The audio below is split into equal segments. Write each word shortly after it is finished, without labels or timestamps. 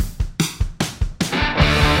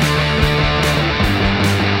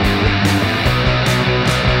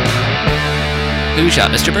Who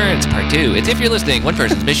Shot Mr. Burns, Part 2. It's if you're listening, one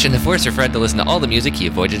person's mission to force her friend to listen to all the music he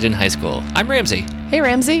avoided in high school. I'm Ramsey. Hey,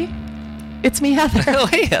 Ramsey. It's me, Heather. Oh,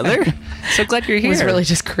 hey, Heather. So glad you're here. I was really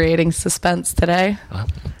just creating suspense today. Well,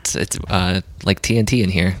 it's like TNT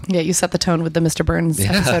in here. Yeah, you set the tone with the Mr. Burns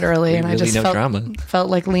episode early, and I just felt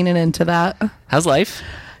like leaning into that. How's life?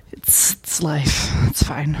 It's life. It's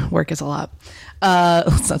fine. Work is a lot.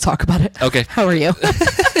 Let's not talk about it. Okay. How are you?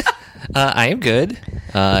 I am good.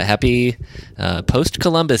 Happy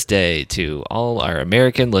post-Columbus Day to all our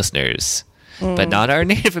American listeners. But not our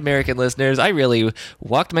Native American listeners. I really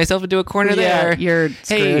walked myself into a corner there. You're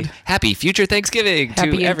screwed. Hey, happy future Thanksgiving to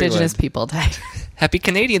Happy everyone. Indigenous People Day. Happy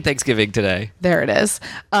Canadian Thanksgiving today. There it is.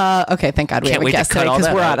 Okay, thank God we have a guest today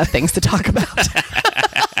because we're out of things to talk about.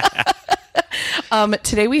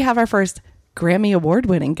 Today we have our first Grammy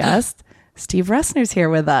Award-winning guest. Steve Ressner's here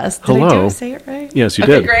with us. Hello. Did I say it right? Yes, you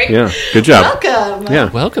did. Great. Yeah, good job. Welcome. Yeah,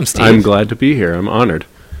 Welcome, Steve. I'm glad to be here. I'm honored.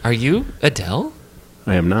 Are you Adele?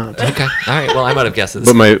 I am not. Okay. All right. Well, I might have guessed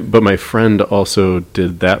this. But my friend also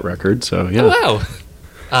did that record. So yeah. Oh,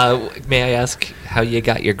 wow. May I ask how you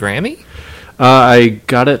got your Grammy? I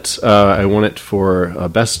got it. I won it for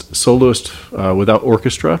best soloist without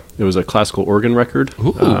orchestra. It was a classical organ record.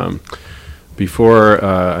 Ooh. Before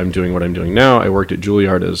I'm doing what I'm doing now, I worked at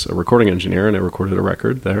Juilliard as a recording engineer, and I recorded a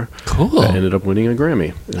record there. Cool. I ended up winning a Grammy.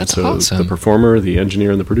 And That's so awesome. The performer, the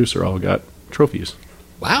engineer, and the producer all got trophies.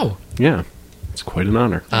 Wow. Yeah, it's quite an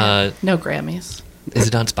honor. No Grammys. Is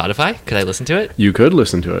it on Spotify? Could I listen to it? You could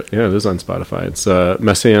listen to it. Yeah, it is on Spotify. It's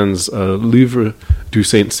Messiaen's Livre du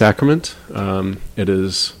Saint Sacrament. It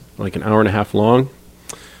is like an hour and a half long,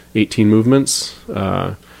 18 movements,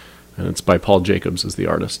 and it's by Paul Jacobs as the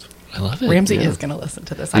artist. I love it. Ramsey is going to listen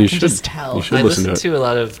to this. I can just tell. You should I listen listen to it. to a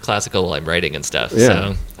lot of classical while I'm writing and stuff. Yeah,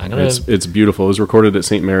 So I'm gonna. it's beautiful. It was recorded at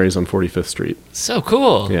St. Mary's on 45th Street. So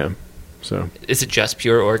cool. Yeah, so Is it just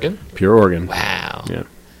pure organ? pure organ. Wow. Yeah.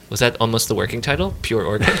 Was that almost the working title? Pure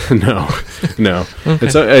organ? No.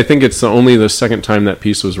 It's I think it's only the second time that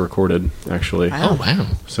piece was recorded, actually. Wow. Oh, wow.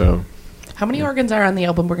 So How many organs are on the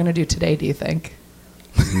album we're going to do today, do you think?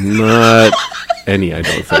 not any, I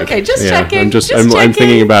don't think. Okay, just checking, I'm just I'm checking.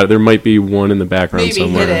 thinking about it. There might be one in the background Maybe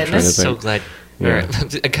somewhere. hidden. I'm trying to So think. glad. Yeah. All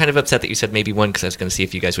right. I'm kind of upset that you said maybe one because I was going to see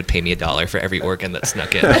if you guys would pay me $1 for every organ that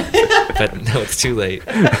snuck in. But no, it's too late.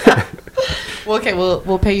 Well, okay,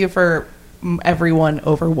 we'll pay you for everyone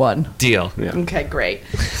over one. Deal. Yeah. Okay, great.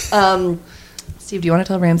 Steve, do you want to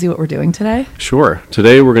tell Ramsey what we're doing today? Sure.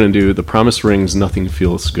 Today we're going to do The Promise Rings Nothing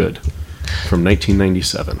Feels Good from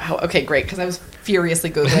 1997. Oh, okay, great, because I was furiously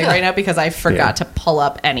Googling right now because I forgot to pull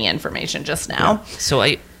up any information just now. So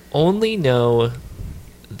I only know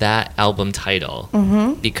that album title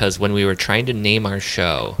because when we were trying to name our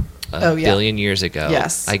show a billion years ago,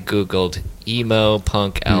 Yes. I Googled emo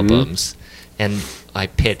punk albums and I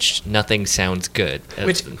pitched Nothing Sounds Good.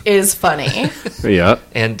 Which is funny. Yeah.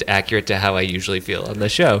 and accurate to how I usually feel on the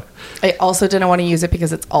show. I also didn't want to use it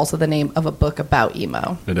because it's also the name of a book about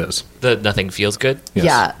emo. It is. The Nothing Feels Good? Yes.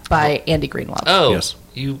 Yeah, by Andy Greenwald. Oh, Yes.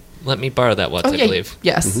 you let me borrow that once, I yeah, believe.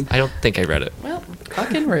 Yes. I don't think I read it. Well,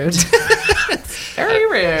 fucking rude. Very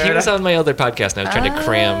rude. He was on my other podcast, and I was trying to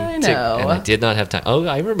cram, I know. and I did not have time. Oh,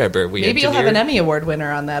 I remember. Maybe you'll have an Emmy Award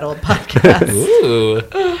winner on that old podcast.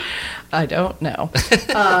 Ooh. I don't know.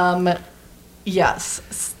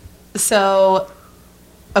 Yes. So,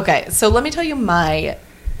 okay. So let me tell you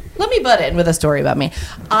let me butt in with a story about me.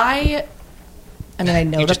 I mean, I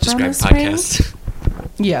know You the just described Promise Ring. podcasts.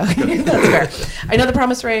 Yeah, that's fair. I know the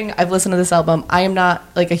Promise Ring. I've listened to this album. I am not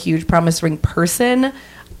like a huge Promise Ring person.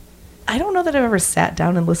 I don't know that I've ever sat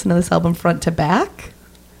down and listened to this album front to back,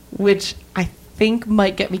 which I think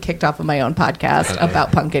might get me kicked off of my own podcast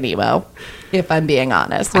about punk and emo, if I'm being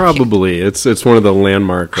honest. Probably. It's one of the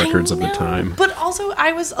landmark records of the I know, time. But also,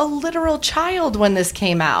 I was a literal child when this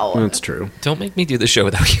came out. That's true. Don't make me do the show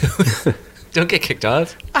without you. Don't get kicked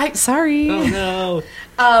off. Sorry. Oh, no.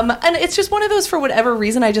 And it's just one of those, for whatever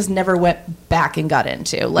reason, I just never went back and got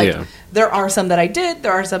into. Like, Yeah. there are some that I did.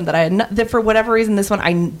 There are some that I had not, that for whatever reason, this one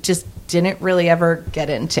I just didn't really ever get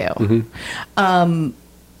into. Mm-hmm.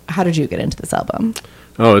 How did you get into this album?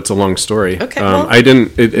 Oh, it's a long story. Okay, well, I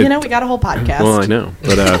didn't. we got a whole podcast. Well, I know,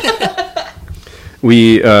 but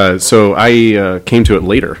so I came to it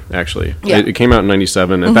later. Actually, Yeah. it came out in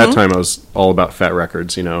 '97. At that time, I was all about Fat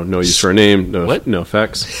Records. No use for a name, no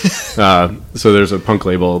effects. So there's a punk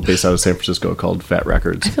label based out of San Francisco called Fat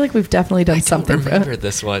Records. I feel like we've definitely done I something. don't remember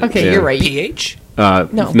this one. Okay, Yeah. you're right. PH?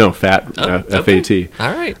 No, Fat, okay. F-A-T.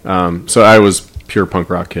 All right. So I was pure punk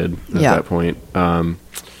rock kid at Yeah. that point.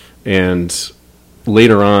 And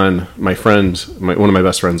later on, my friend, one of my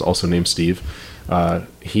best friends, also named Steve,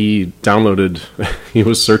 he downloaded. He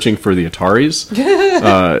was searching for the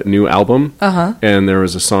Ataris' new album, and there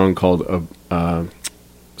was a song called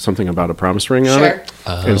something about a promise ring on Sure. it.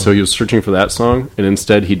 And so he was searching for that song, and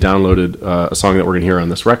instead he downloaded a song that we're going to hear on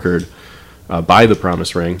this record by the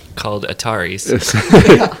Promise Ring. Called Ataris.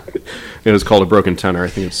 It was called A Broken Tenor. I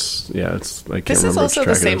think it's I can't This remember is which also the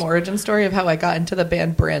track it same is. origin story of how I got into the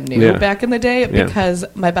band Brand New Yeah. back in the day Yeah. because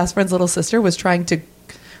my best friend's little sister was trying to,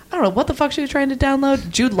 I don't know what the fuck she was trying to download,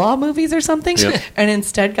 Jude Law movies or something, Yep. and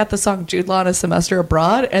instead got the song Jude Law on a Semester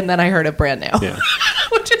Abroad, and then I heard it Brand New. Yeah.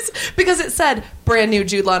 Which is because it said Brand New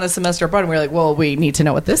Jude Law on a Semester Abroad, and we were like, well, we need to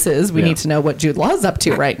know what this is. We Yeah. need to know what Jude Law's up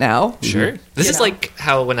to right now. Sure. This You is know? like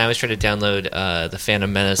how when I was trying to download the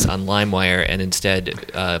Phantom Menace on LimeWire and instead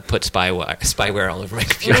put spyware all over my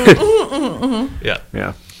computer. Yeah.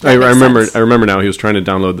 Yeah. That makes remember. sense. I remember now. He was trying to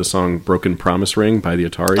download the song "Broken Promise Ring" by the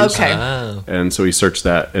Ataris. Okay. Oh. And so he searched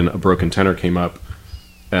that, and A Broken Tenor came up,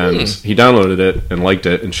 and he downloaded it and liked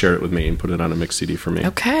it and shared it with me and put it on a mix CD for me.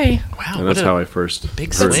 Okay. Wow. And what that's a how I first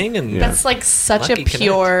big heard- swing and Yeah. That's like such Lucky a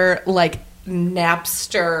pure like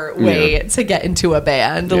Napster way Yeah. to get into a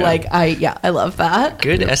band. Yeah. Like I love that.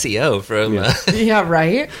 good SEO from Yeah. Yeah,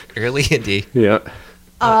 right. early indie. Yeah.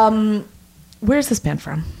 Where's this band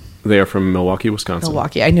from? They are from Milwaukee, Wisconsin.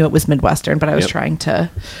 Milwaukee. I knew it was Midwestern, but I was Yep. trying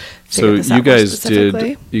to So figure this out you more guys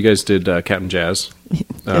specifically. did Captain Jazz.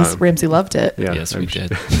 Yes, Ramsey loved it. Yeah. Yes, we I'm-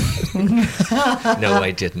 did. No,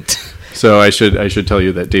 I didn't. So I should tell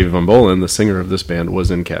you that David Von Bohlen, the singer of this band,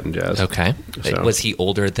 was in Captain Jazz. Okay. So- Was he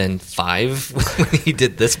older than 5 when he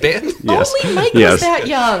did this band? Yes. Only Mike Yes. was that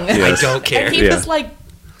young. Yes. I don't care. And he Yeah. was like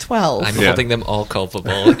 12. I'm Yeah. holding them all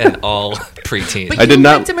culpable and all preteen. but I you did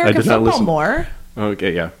not- liked American I did not football listen. more.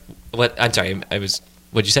 Okay. Yeah. What? I'm sorry. I was.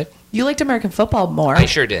 What'd you say? You liked American football more. I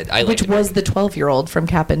sure did. I Which liked was the 12-year-old from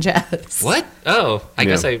Cap and Jazz. What? Oh, I Yeah.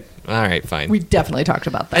 guess I. All right, fine. We definitely talked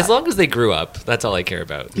about that. As long as they grew up, that's all I care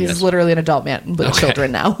about. He's That's literally an adult man with Okay.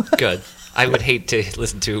 children now. good. I would hate to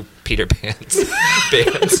listen to Peter Pan's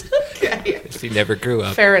bands if he never grew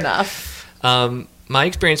up. Fair enough. My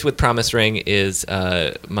experience with Promise Ring is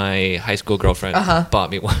my high school girlfriend bought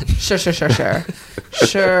me one. Sure.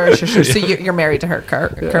 Sure. So you're married to her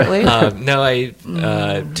currently? No, I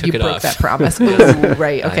took you it broke off. that promise. Ooh,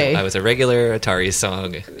 right, okay. I was a regular Atari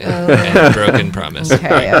song and Broken Promise.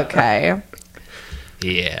 Okay.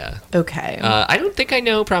 Yeah. Okay. I don't think I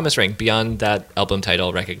know Promise Ring beyond that album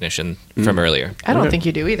title recognition from earlier. I don't Okay. think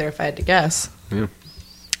you do either, if I had to guess.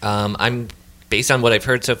 I'm based on what I've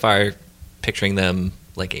heard so far, picturing them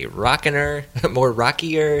like a rockener, more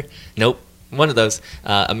rockier. Nope, one of those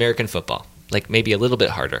American football, like maybe a little bit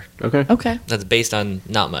harder. Okay. Okay. That's based on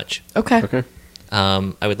not much. Okay. Okay.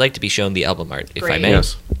 I would like to be shown the album art, if I Great. may.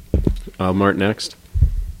 Yes. Mart next.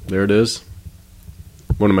 There it is.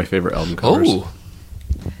 One of my favorite album covers. Oh,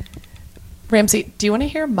 Ramsey, do you want to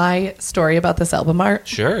hear my story about this album art?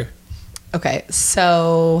 sure. Okay,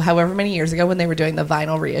 so however many years ago when they were doing the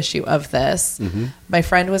vinyl reissue of this, my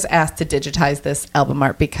friend was asked to digitize this album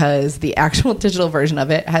art because the actual digital version of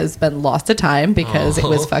it has been lost to time because it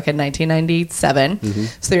was fucking 1997.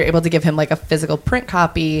 So they were able to give him like a physical print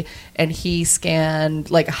copy and he scanned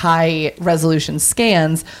like high resolution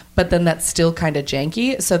scans, but then that's still kind of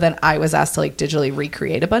janky. So then I was asked to like digitally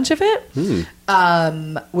recreate a bunch of it,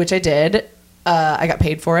 which I did. I got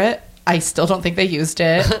paid for it. I still don't think they used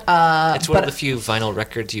it. It's one but- of the few vinyl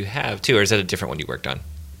records you have too, or is that a different one you worked on?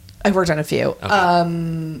 I worked on a few.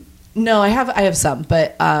 Okay. No, I have some,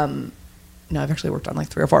 but no, I've actually worked on like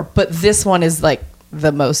 3 or 4. But this one is like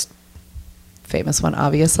the most famous one,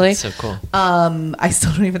 obviously. So cool. I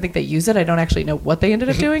still don't even think they use it. I don't actually know what they ended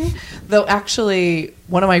up doing. Though actually,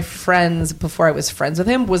 one of my friends, before I was friends with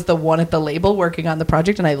him, was the one at the label working on the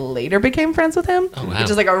project, and I later became friends with him. Oh, wow. Which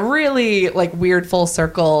is like a really like weird full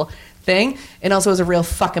circle thing. And also was a real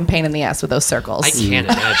fucking pain in the ass with those circles. I can't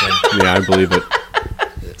imagine. Yeah, I believe it.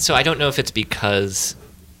 So I don't know if it's because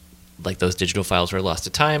like those digital files were lost to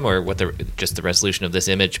time or what just the resolution of this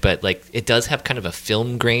image, but like it does have kind of a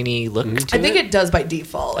film grainy look to I think it does by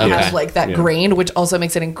default. It Okay. has like that Yeah. grain, which also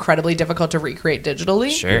makes it incredibly difficult to recreate digitally.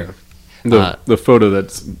 Sure. The photo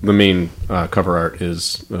that's the main cover art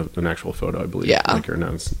is an actual photo, I believe. Yeah. Like, or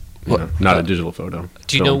no, it's, not a digital photo.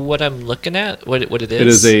 Do you know what I'm looking at? What it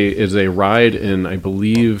is? It is a ride in, I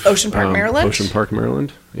believe, Ocean Park, Maryland? Ocean Park,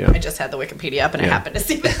 Maryland. Yeah. I just had the Wikipedia up and I Yeah. happened to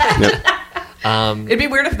see that. It'd be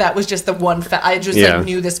weird if that was just the one fact. I just Yeah. like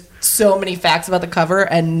knew this so many facts about the cover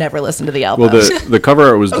and never listened to the album. Well, the cover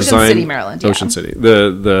art was Ocean designed. City, Maryland, yeah. Ocean City.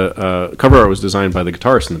 The cover art was designed by the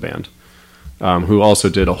guitarist in the band, who also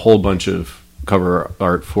did a whole bunch of cover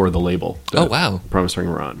art for the label. Oh, wow. Promise Ring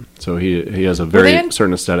were on. So he has a very in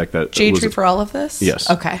certain aesthetic that Jade was Tree for all of this? Yes.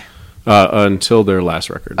 Okay. Until their last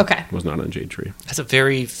record. Okay. Was not on Jade Tree. Has a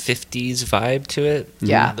very 50s vibe to it.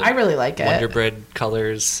 Yeah, The I really like it. Wonder Bread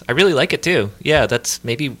colors. I really like it too. Yeah, that's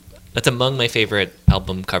among my favorite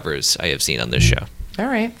album covers I have seen on this show. All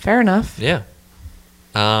right, fair enough. Yeah.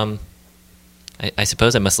 I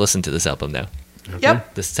suppose I must listen to this album now.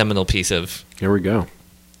 Yep. This seminal piece of. Here we go.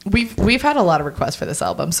 We've had a lot of requests for this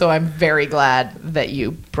album, so I'm very glad that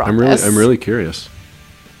you brought this. I'm really curious.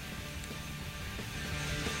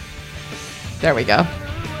 There we go.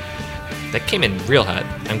 That came in real hot.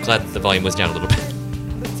 I'm glad the volume was down a little bit.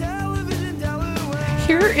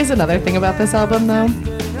 Here is another thing about this album, though.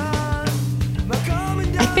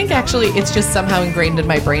 I think actually it's just somehow ingrained in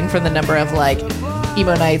my brain from the number of like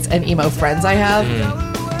emo nights and emo friends I have.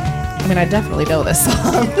 I mean, I definitely know this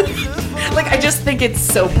song. Like, I just think it's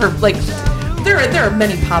so like there are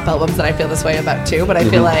many pop albums that I feel this way about too, but I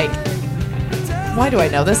feel like, why do I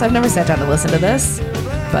know this? I've never sat down to listen to this,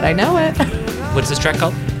 but I know it. What's this track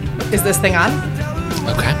called? Is this thing on?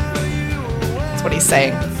 Okay. That's what he's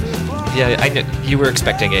saying. Yeah, I know you were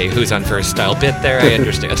expecting a Who's on First style bit there. I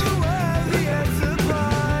understand.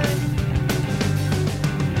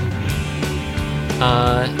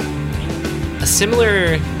 A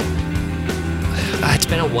similar. It's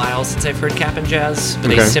been a while since I've heard Cap and Jazz,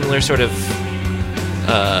 but Okay. a similar sort of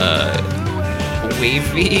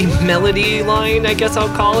wavy melody line, I guess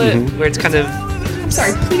I'll call it, where it's kind of. I'm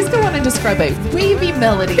sorry, please go on and describe a wavy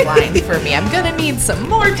melody line for me. I'm gonna need some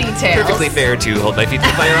more details. Perfectly fair to hold my feet to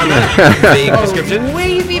the fire on that vague description.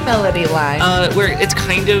 Wavy melody line. Where it's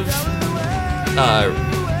kind of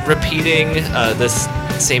repeating this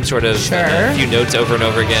same sort of Sure. few notes over and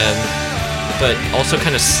over again, but also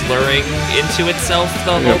kind of slurring into itself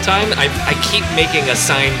the whole time. I keep making a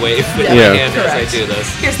sine wave with Yeah. my Yeah. hand as I Correct. do this.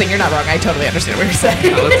 Here's the thing, you're not wrong. I totally understand what you're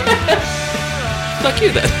saying. Oh, it's- Fuck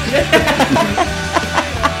you then.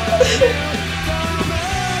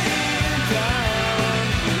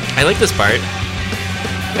 I like this part.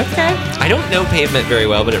 Okay. I don't know Pavement very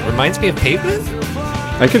well, but it reminds me of Pavement.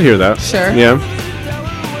 I could hear that. Sure. Yeah.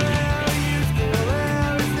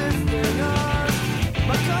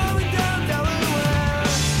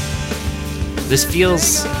 This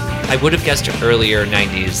feels. I would have guessed earlier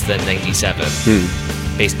 90s than 97,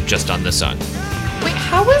 based just on this song. Wait,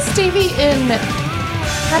 how was Davey in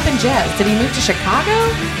Cap and Jazz? Did he move to Chicago?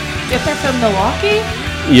 Get there from Milwaukee?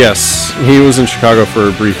 Yes, he was in Chicago for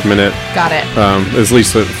a brief minute, Got it. at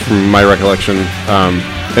least from my recollection.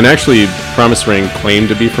 And actually, Promise Ring claimed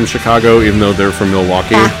to be from Chicago, even though they're from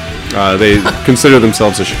Milwaukee. They consider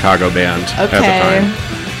themselves a Chicago band at the Okay. time.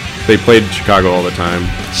 They played Chicago all the time.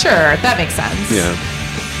 Sure, that makes sense. Yeah,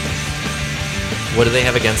 What do they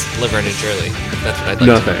have against Laverne and Shirley? That's what I'd like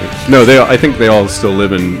nothing. to No, I think they all still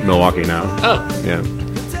live in Milwaukee now. Oh, Yeah,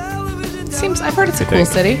 I've heard it's a I cool think.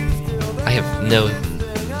 city. I have no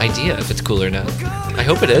idea if it's cool or not. I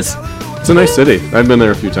hope it is. it's a nice city. I've been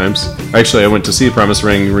there a few times. Actually, I went to see Promise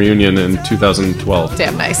Ring reunion in 2012.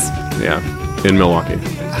 Damn nice. Yeah, in Milwaukee.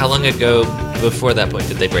 How long ago before that point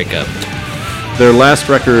did they break up? Their last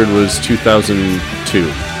record was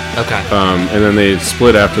 2002. Okay. And then they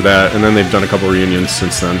split after that, and then they've done a couple reunions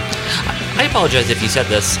since then. I apologize if you said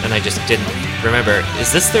this and I just didn't remember.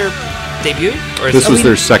 Is this their debut? Or is This was we-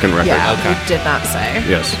 their second record. Yeah, Okay. we did not say.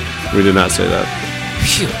 Yes, we did not say that.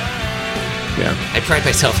 Phew. Yeah, I pride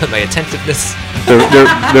myself on my attentiveness.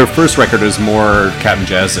 their first record is more Cat and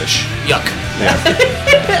Jazz-ish. Yuck. Yeah,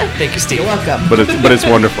 Thank you, Steve. You're welcome. but it's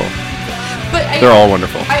wonderful. But They're all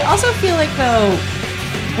wonderful. I also feel like, though,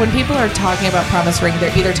 when people are talking about Promise Ring,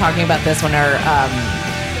 they're either talking about this one or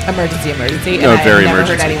Emergency. And Oh, I've Very never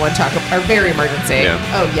Emergency. heard anyone talk about, or Very Emergency. Yeah.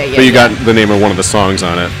 Oh, yeah. But you got the name of one of the songs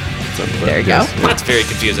on it. So, There you yes, go. yeah. That's very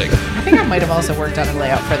confusing. I think I might have also worked on a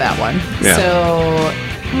layout for that one. Yeah. So,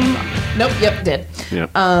 nope, yep, did. Yeah.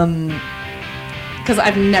 Because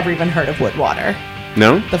I've never even heard of Woodwater,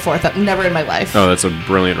 No? the fourth, never in my life. Oh, that's a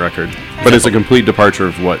brilliant record. But it's a complete departure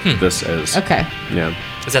of what this is. Okay. Yeah.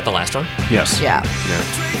 Is that the last one? Yes. Yeah.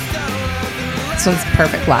 Yeah. This one's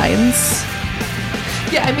perfect lines.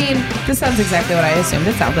 Yeah, I mean, this sounds exactly what I assumed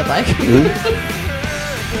it sounded like.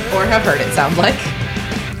 Or have heard it sound like.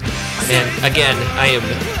 And again, I am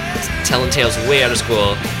telling tales way out of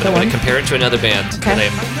school, but I'm going on. to compare it to another band Okay.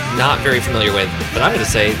 that I'm not very familiar with. But I'm going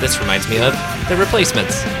to say this reminds me of The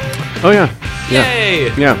Replacements. Oh, yeah. Yeah.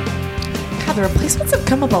 Yay! Yeah. God, the replacements have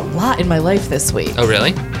come up a lot in my life this week. Oh,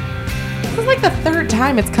 really? This is like the third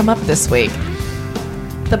time it's come up this week.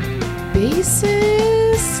 The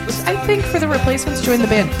bassist just, I think, for the Replacements, joined the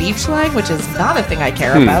band Beachline, which is not a thing I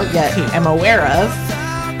care about, yet am aware of.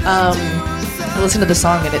 I listened to the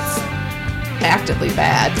song, and it's actively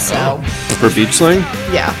bad, so... For Beach Slang?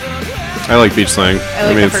 Yeah. I like Beach Slang. I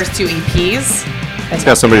like the first two EPs. It's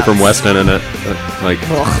got somebody from Weston in it.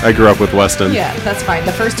 Ugh. I grew up with Weston. Yeah, that's fine.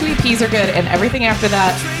 The first two EPs are good, and everything after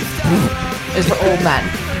that is for old men.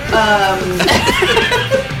 I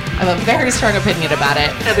have a very strong opinion about it.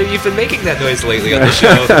 Heather, you've been making that noise lately on the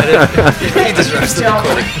show. It really disrupts the Don't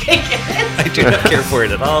recording. like it. I do not care for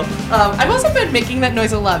it at all. I've also been making that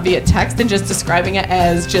noise a lot via text and just describing it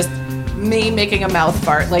as just me making a mouth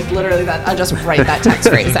fart. Like, literally, that I'll just write that text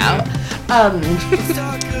phrase out.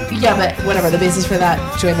 Yeah, but whatever. The basis for that,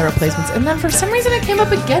 join the Replacements. And then for some reason it came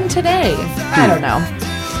up again today. I don't know.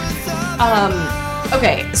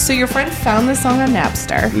 Okay, so your friend found this song on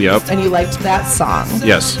Napster. Yep. And you liked that song.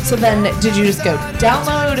 Yes. So then, did you just go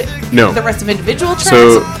download the rest of individual tracks?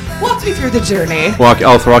 So- walk me through the journey.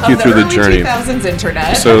 I'll walk you through the early journey. 2000s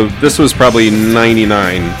internet. So this was probably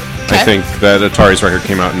 99, I think, that Atari's record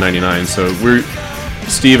came out in 99. So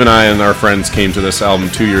Steve and I and our friends came to this album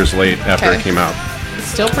 2 years late after it came out.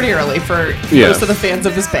 Still pretty early for Yeah. most of the fans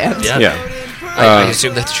of this band. Yeah. I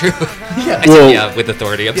assume that's true. Yeah. I said yeah with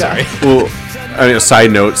authority. I'm sorry. Well, I mean, a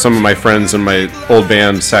side note, some of my friends in my old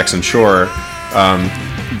band, Saxon Shore,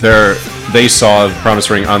 they saw Promise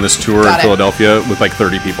Ring on this tour in Philadelphia with like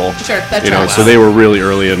 30 people. Sure, that's So they were really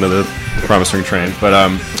early into the Promise Ring train.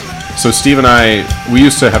 But so Steve and I, we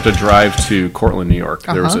used to have to drive to Cortland, New York.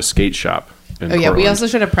 There was a skate shop in Cortland. We also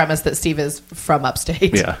should have premised that Steve is from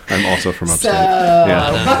upstate. Yeah, I'm also from upstate. So,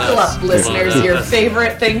 yeah. buckle up, listeners. Your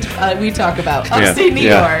favorite thing we talk about, upstate New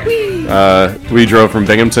York. We drove from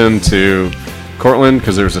Binghamton to Cortland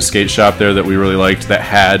because there was a skate shop there that we really liked that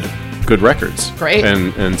had good records. Great.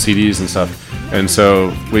 And CDs and stuff. And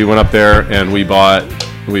so we went up there and we bought...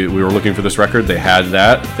 We were looking for this record. They had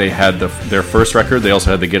that. They had their first record. They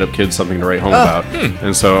also had the Get Up Kids, Something to Write Home About.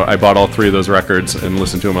 And so I bought all three of those records and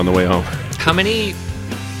listened to them on the way home. How many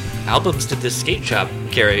albums did this skate shop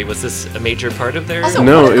carry? Was this a major part of their... Also,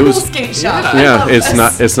 No, what a it cool was- skate shop. Yeah,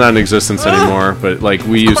 it's not in existence anymore. But like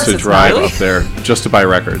we used to it's drive not. up there just to buy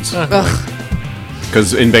records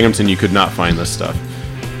because in Binghamton you could not find this stuff.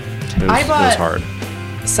 It was hard.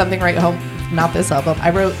 Something to Write Home. Not this album.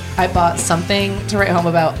 I bought Something to Write Home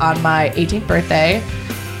About on my 18th birthday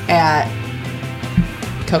at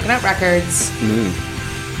Coconut Records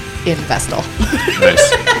in Vestal.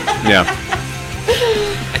 Nice. Yeah.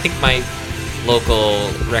 I think my local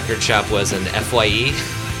record shop was an FYE.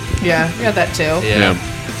 Yeah, we had that too. Yeah.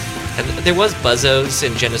 And there was Buzzo's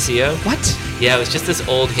in Geneseo. What? Yeah, it was just this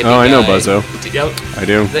old hippie Oh, I know guy. Buzzo. Yep. I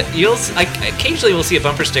do. Occasionally we'll see a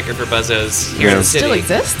bumper sticker for Buzzo's here in the city. Still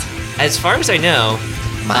exist? As far as I know,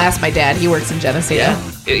 I asked my dad. He works in Geneseo.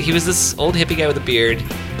 he was this old hippie guy with a beard.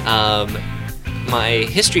 My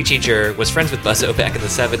history teacher was friends with Buzzo back in the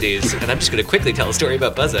 70s, and I'm just going to quickly tell a story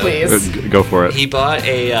about Buzzo. Please. Go for it. He bought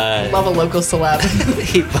a... Love a local celeb.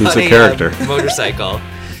 he bought He's a character. Motorcycle,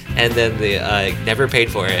 and then never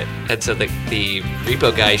paid for it. And so the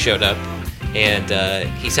repo guy showed up, and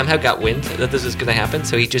he somehow got wind that this was going to happen,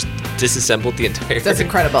 so he just disassembled the entire That's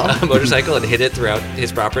incredible. motorcycle and hid it throughout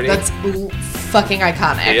his property. That's fucking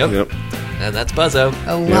iconic. Yep. And that's Buzzo.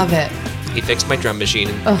 I love it. He fixed my drum machine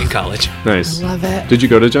in college. Nice. I love it. Did you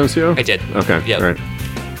go to Geneseo? I did. Okay. Yep. All right.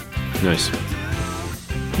 Nice.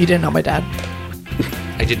 You didn't know my dad.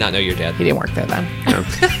 I did not know your dad. He didn't work there then.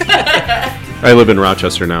 I live in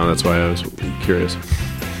Rochester now. That's why I was curious.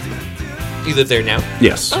 You live there now?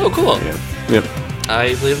 Yes. Oh, cool. Yeah. Yep.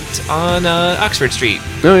 I lived on Oxford Street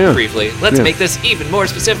Oh yeah. briefly. Let's Yeah. make this even more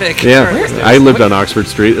specific. Yeah. for our listeners. I lived on Oxford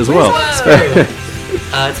Street as well.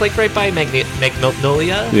 It's like right by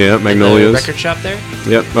Magnolia. Yeah, the Magnolia's. record shop there.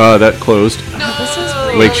 Yep. That closed. This is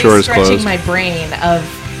really Lakeshore is stretching closed. my brain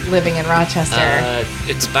of living in Rochester.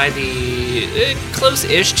 It's by the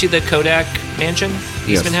close-ish to the Kodak Mansion,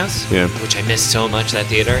 Eastman House. Yeah. Which I missed so much, that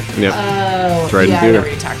theater. Yep. Oh, It's right in yeah, I theater. know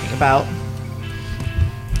what you're talking about.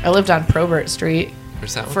 I lived on Probert Street.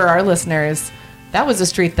 Where's that one? For our listeners, that was a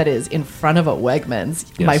street that is in front of a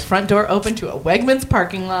Wegmans. Yes. My front door opened to a Wegmans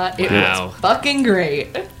parking lot. It Wow. was fucking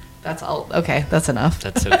great. That's all. Okay, that's enough.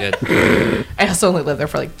 That's so good. I also only lived there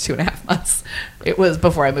for like 2.5 months. It was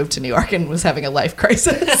before I moved to New York and was having a life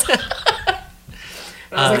crisis.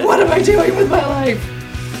 I was like, what am I doing with my life?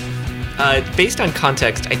 Based on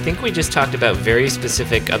context, I think we just talked about very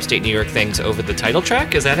specific upstate New York things over the title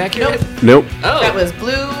track. Is that accurate? Nope. Nope. Oh, That was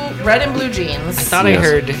red and blue jeans. I thought I Yes.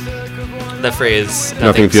 heard the phrase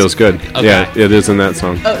Nothing feels good. Okay. Yeah, it is in that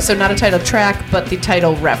song. Oh, so not a title track, but the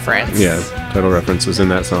title reference. Yeah, title reference is in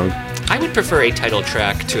that song. I would would prefer a title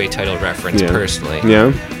track to a title reference personally.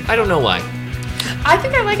 Yeah. I don't know why. I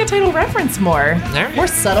think I like a title reference more. Alright. More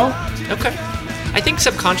subtle. Okay. I think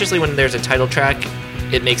subconsciously when there's a title track,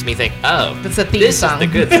 it makes me think, oh, That's a theme this song. is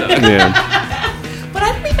the good song. Yeah. But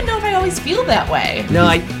I don't even know if I always feel that way. No,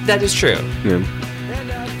 that is true.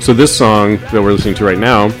 Yeah. So this song that we're listening to right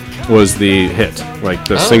now was the hit, like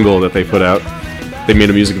the Oh. single that they put out. They made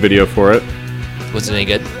a music video for it. Was it any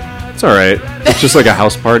good? It's all right. It's just like a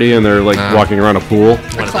house party, and they're like walking around a pool.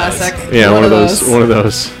 One of Classic. those. Yeah, one of those. One of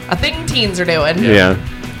those. A thing teens are doing. Yeah.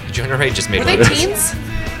 Jonah Ray just made Were one they of those. teens?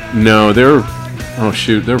 No, they're. Oh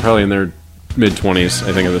shoot, they're probably in their mid-20s,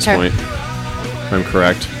 I think, at this Okay. point. If I'm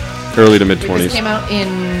correct. Early to This mid-20s. came out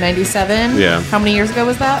in 97. Yeah. How many years ago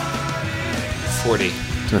was that? 40.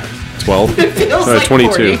 12. Feels like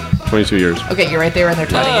 22. 40. 22 years. Okay, you're right there in their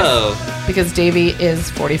 20s. Oh, Because Davey is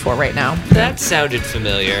 44 right now. that sounded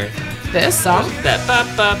familiar. This song? That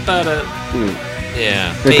ba-ba-ba-da.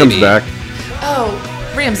 Yeah, It comes maybe. back. Oh,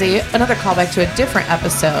 Ramsey, another callback to a different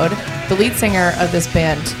episode. The lead singer of this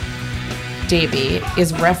band, Davey,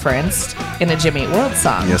 is referenced in a Jimmy Eat World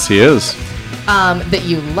song Yes, he is. that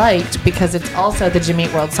you liked because it's also the Jimmy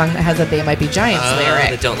Eat World song that has a They Might Be Giants The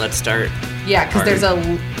lyric. Don't Let's Start. Yeah, because there's a...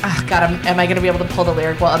 Oh, God, am I going to be able to pull the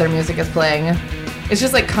lyric while other music is playing? It's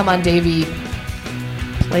just like, come on, Davey,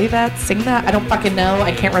 play that, sing that. I don't fucking know.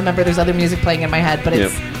 I can't remember. There's other music playing in my head, but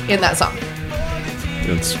it's in that song.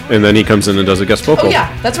 And then he comes in and does a guest vocal. Oh,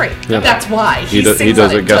 yeah, that's right. Yeah. That's why. He sings does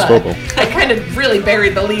on a it, guest duh. vocal. I kind of really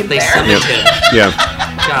buried the lead They there. summoned him. Yeah.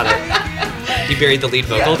 Got it. You buried the lead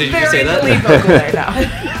vocal? Did you just say Buried that? the lead vocal there now.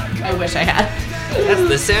 I wish I had. That's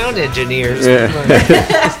the sound engineers. Yeah.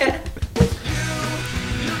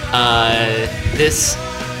 This.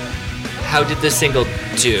 How did this single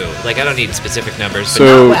do? Like, I don't need specific numbers, but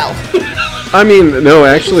So- Well, I mean, no,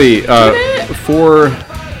 actually, for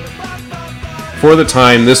the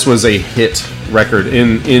time, this was a hit record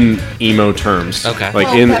in emo terms. Okay. Like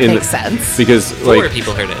well, that makes sense. because four like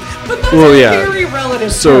people heard it. But those well, are yeah. very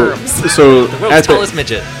relative so terms. so The world's at tallest the,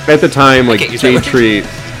 midget. at the time, like can't use that word. Tree.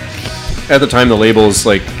 At the time, the labels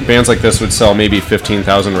like bands like this would sell maybe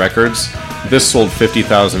 15,000 records. This sold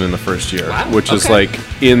 50,000 in the first year, Wow, which is okay. like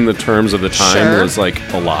in the terms of the time Sure. was like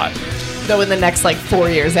a lot. Though in the next, 4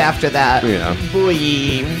 years after that, Yeah. boy,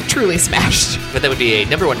 truly smashed. But that would be a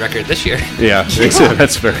 #1 record this year. Yeah,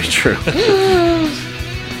 that's very true.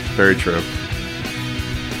 Very true.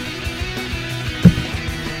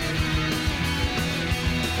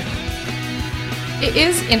 It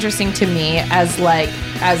is interesting to me as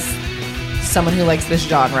someone who likes this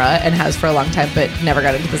genre and has for a long time, but never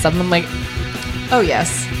got into this album. I'm like, oh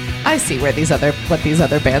yes, I see what these other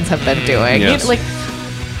bands have been doing. Yes. Like,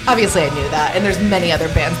 obviously I knew that, and there's many other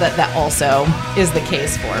bands that also is the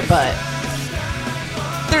case for, but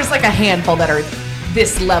there's like a handful that are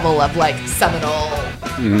this level of seminal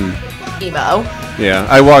emo. Yeah,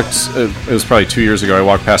 I walked. It was probably 2 years ago. I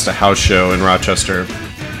walked past a house show in Rochester,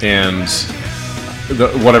 and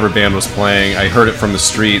whatever band was playing, I heard it from the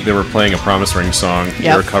street. They were playing a Promise Ring song. They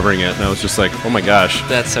Yep. were covering it, and I was just like, "Oh my gosh,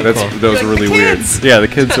 That's so cool. That was You're like, really "The weird." kids!" Yeah, the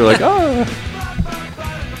kids are like, "Oh."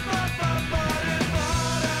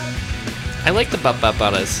 I like the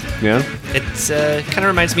bop-bop-badas. Yeah, It's kind of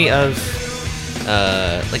reminds me of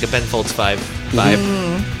like a Ben Folds 5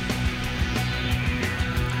 vibe.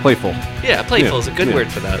 playful. Yeah, playful Yeah, is a good yeah,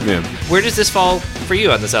 word for that. yeah. Where does this fall for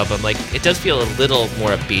you on this album? Like, it does feel a little more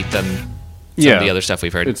upbeat than some Yeah. of the other stuff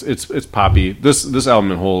we've heard. It's poppy. This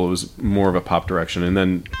album in whole was more of a pop direction, and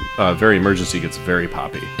then Very Emergency gets very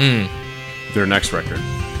poppy. Their next record,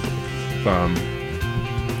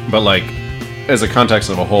 but like as a context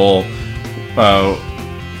of a whole,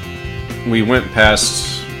 we went past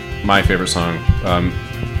my favorite song,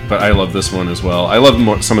 but I love this one as well. I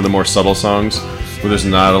love some of the more subtle songs where there's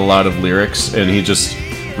not a lot of lyrics, and he just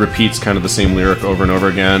repeats kind of the same lyric over and over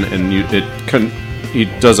again, and he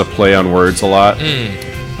does a play on words a lot,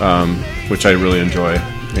 which I really enjoy.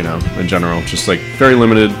 In general, just like very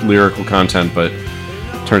limited lyrical content, but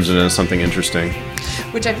turns it into something interesting.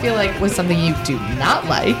 Which I feel like was something you do not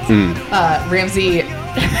like.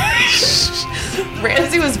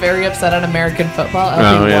 Ramsey was very upset on American Football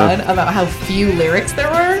LB1 yeah. about how few lyrics there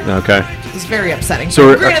were. Okay. It was very upsetting.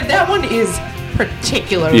 So, So, granted, that one is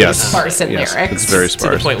particularly Yes. sparse in Yes, lyrics. it's very to the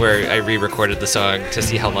sparse. point where I re-recorded the song to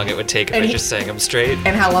see how long it would take if And I he- just sang them straight.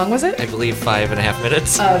 And how long was it? I believe 5.5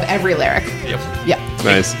 minutes. Of every lyric. Yep. Yeah.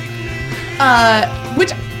 Nice.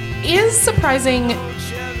 Which is surprising,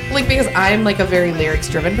 because I'm a very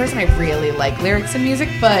lyrics-driven person. I really like lyrics in music,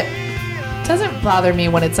 but it doesn't bother me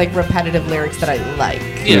when it's repetitive lyrics that I like.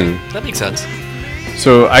 Yeah, that makes sense.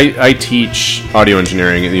 So I teach audio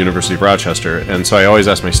engineering at the University of Rochester, and so I always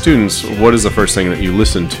ask my students, what is the first thing that you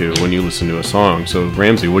listen to when you listen to a song? So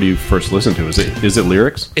Ramsey, what do you first listen to? Is it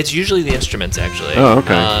lyrics? It's usually the instruments, actually. Oh,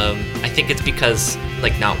 okay. I think it's because,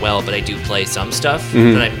 like, not well, but I do play some stuff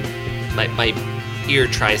Mm-hmm. that my ear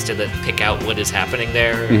tries to pick out what is happening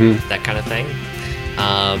there, Mm-hmm. that kind of thing.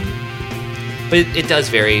 But it does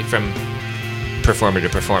vary from performer to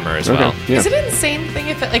performer as well. Yeah. Is it an insane thing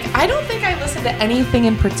if it, like, I don't think I listen to anything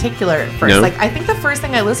in particular at first. No? Like, I think the first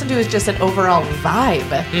thing I listen to is just an overall vibe.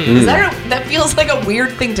 Mm. Is that feels like a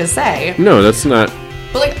weird thing to say. No, that's not.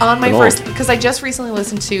 But like on my At all. first, because I just recently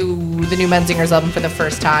listened to the new Menzingers album for the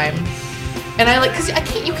first time, and I like, because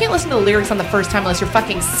you can't listen to the lyrics on the first time unless you're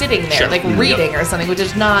fucking sitting there, Sure. like Mm-hmm. reading or something, which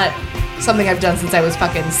is not something I've done since I was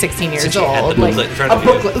fucking 16 years Since you had old. the Like booklet in front a of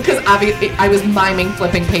you. booklet, because obviously I was miming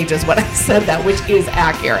flipping pages when I said that, which is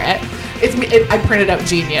accurate. I printed out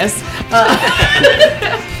Genius.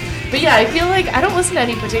 But yeah, I feel like I don't listen to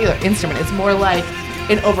any particular instrument. It's more like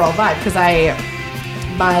an overall vibe, because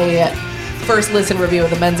my first listen review of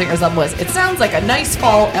the Menzingers album was, it sounds like a nice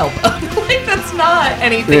fall album. Like, that's not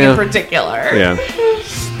anything Yeah. in particular. Yeah,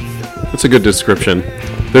 that's a good description.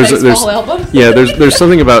 Nice fall album? Yeah, there's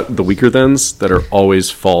something about the Weaker Thens that are always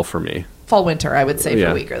fall for me. Fall winter, I would say, Yeah.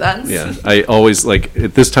 for Weaker Thens. Yeah, I always like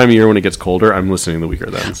at this time of year when it gets colder, I'm listening to the Weaker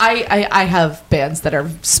Thens. I have bands that are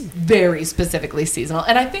very specifically seasonal,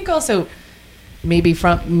 and I think also maybe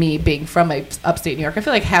from me being from upstate New York, I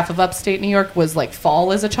feel like half of upstate New York was like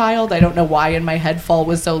fall as a child. I don't know why in my head fall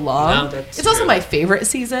was so long. No, that's it's also true. my favorite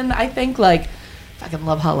season. I think, like, I fucking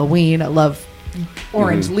love Halloween. I love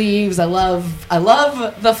orange leaves. I love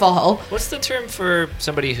the fall. What's the term for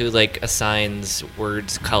somebody who, like, assigns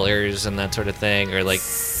words colors and that sort of thing, or like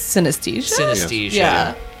Synesthesia. synesthesia?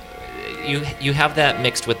 Yeah. You have that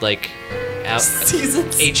mixed with, like,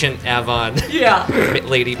 Seasons. ancient Avon Yeah.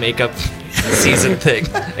 lady makeup season thing,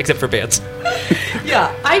 except for bands.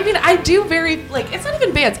 Yeah, I mean, I do very, like, it's not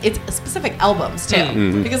even bands, it's specific albums,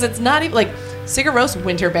 too. Because it's not even, like, Sigur Rós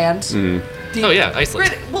winter band. Oh, yeah,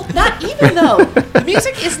 Iceland. Well, not even, though. The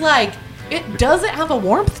music is, like, it doesn't have a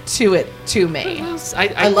warmth to it, to me.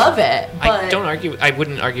 I love it, but I don't argue. I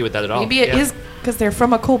wouldn't argue with that at all. maybe it is because they're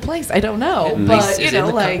from a cold place. I don't know. Nice But, you is in know,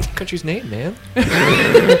 the like, country's name, man.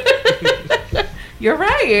 you're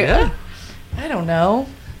right. Yeah. I don't know.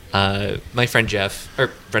 My friend Jeff, or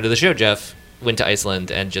friend of the show Jeff, went to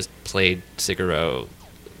Iceland and just played Sigur Rós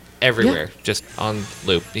everywhere, just on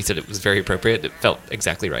loop. He said it was very appropriate. It felt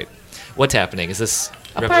exactly right. What's happening? Is this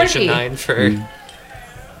A Revolution party. 9 for...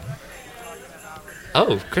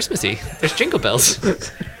 Oh, Christmassy. There's jingle bells.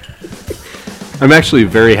 I'm actually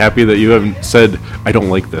very happy that you haven't said I don't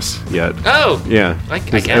like this yet. Oh! Yeah, I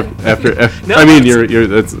 'Cause can. After, No, I mean, it's- you're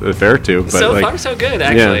that's fair too. But So like, far, so good,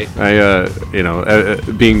 actually. Yeah,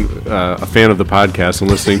 being a fan of the podcast and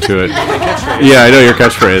listening to it. Yeah, I know your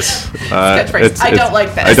catchphrase. Catchphrase. I don't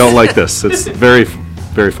like this. I don't like this. It's very,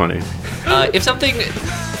 very funny. If something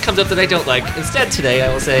comes up that I don't like, instead today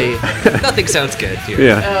I will say, nothing sounds good here.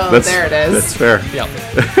 Yeah. Oh, there it is. That's fair.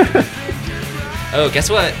 Yep. Oh, guess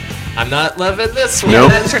what? I'm not loving this one.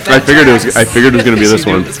 Nope. That I figured it was. tracks. I figured it was going to be this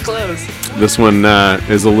You knew one. it was close. This one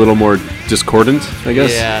is a little more discordant, I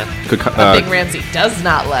guess. Yeah. Big Ramsey does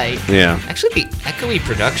not like. Yeah. Actually, the echoey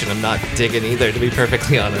production I'm not digging either, to be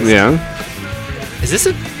perfectly honest. Yeah. Is this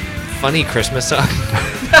a funny Christmas song?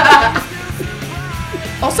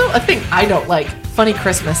 Also, a thing I don't like, funny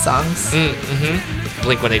Christmas songs.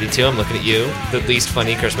 Blink 182, I'm looking at you. The least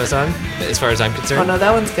funny Christmas song, as far as I'm concerned. Oh no,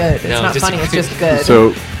 that one's good. It's No, not funny, it's just good.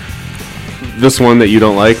 So this one that you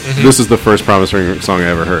don't like, this is the first Promise Ring song I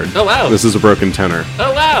ever heard. Oh, wow. This is a broken tenor,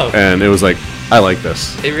 Oh, wow. and it was like I like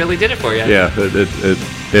this. It really did it for you. Yeah,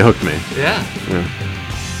 it hooked me. Yeah.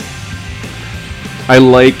 I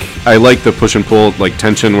like the push and pull like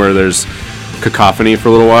tension where there's cacophony for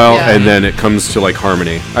a little while, Yeah. and then it comes to like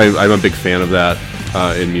harmony. I'm a big fan of that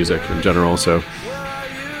in music in general. So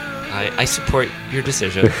I support your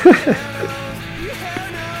decision.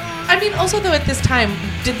 I mean, also though, at this time,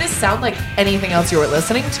 did this sound like anything else you were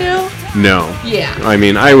listening to? no. Yeah. I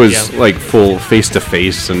mean, I was Yeah. like full face to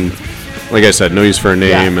face, and like I said, No Use for a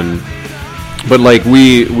Name, Yeah. but like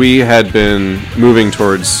we had been moving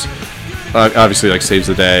towards obviously like Saves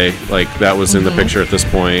the Day, like that was in the picture at this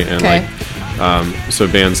point, and Okay. like so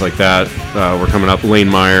bands like that were coming up. Lane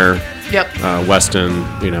Meyer, Yep. Weston,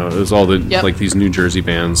 it was all the Yep. like these New Jersey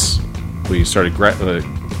bands we started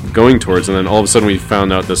going towards, and then all of a sudden we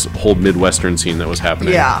found out this whole Midwestern scene that was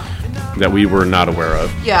happening. Yeah. That we were not aware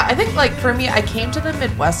of. Yeah, I think like for me, I came to the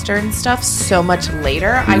Midwestern stuff so much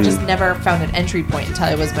later. I just never found an entry point until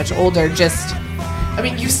I was much older. I I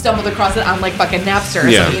mean, you stumbled across it on like fucking Napster or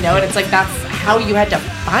Yeah. something, you know, and it's like that's how you had to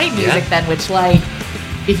find music Yeah. then, which like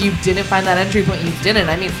if you didn't find that entry point, you didn't.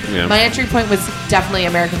 I mean, Yeah. my entry point was definitely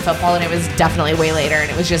American football, and it was definitely way later, and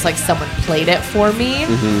it was just like someone played it for me.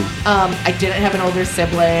 I didn't have an older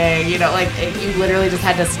sibling, you know, like you literally just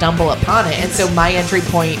had to stumble upon it, and so my entry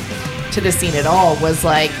point to the scene at all was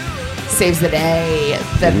like Saves the Day,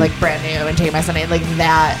 then like Brand New and Taking My Sunday, like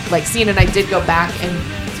that like scene. And I did go back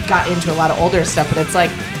and got into a lot of older stuff, but it's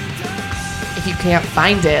like if you can't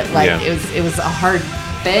find it, like Yeah. it was a hard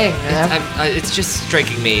thing. It's just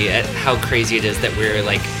striking me at how crazy it is that we're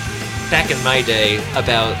like back in my day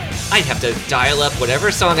about I'd have to dial up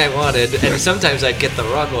whatever song I wanted, and sometimes I'd get the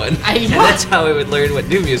wrong one. And that's how I would learn what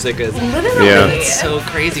new music is. Literally. Yeah. It's so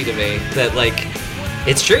crazy to me that like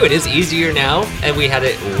it's true. It is easier now, and we had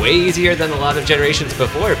it way easier than a lot of generations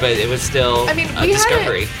before. But it was still I mean, a we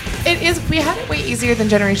discovery. we had it way easier than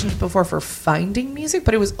generations before for finding music,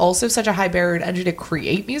 but it was also such a high barrier to entry to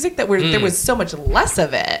create music that there was so much less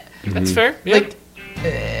of it. That's fair. Yeah. Like,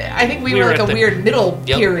 I think we were like at a the- weird middle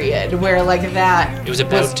Yep. period where like that it was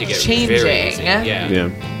about to get changing. very easy. Yeah. Yeah.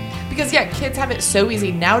 Because yeah, kids have it so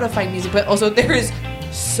easy now to find music, but also there is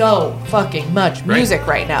so fucking much music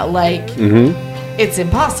right now. Like it's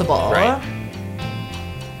impossible. Right.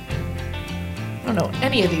 I don't know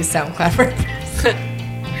any of these SoundCloud rappers.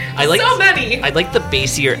 I like So many. I like the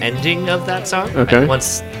bassier ending of that song. Okay. And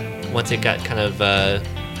once it got kind of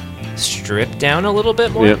stripped down a little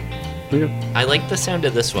bit more. Yeah. Okay. I like the sound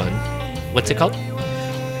of this one. What's it called?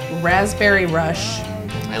 Raspberry Rush.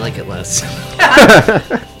 I like it less.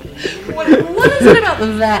 What is it about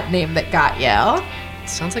that name that got you? It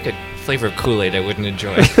sounds like a flavor of Kool-Aid I wouldn't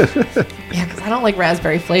enjoy. Yeah, because I don't like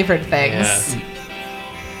raspberry flavored things. Yeah.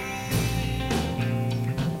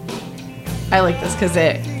 I like this because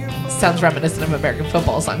it sounds reminiscent of an American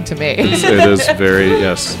football song to me. It is very,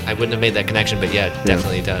 yes. I wouldn't have made that connection, but yeah, it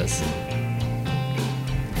definitely does.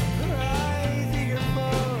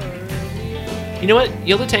 You know what?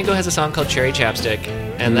 Yola Tango has a song called Cherry Chapstick,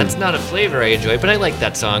 and that's not a flavor I enjoy, but I like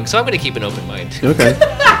that song, so I'm going to keep an open mind. Okay.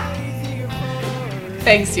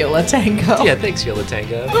 Thanks, Yola Tango. Yeah, thanks, Yola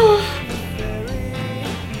Tango.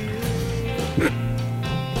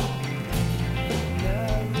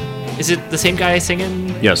 Is it the same guy singing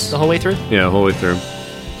Yes. the whole way through? Yeah, whole way through.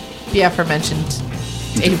 The aforementioned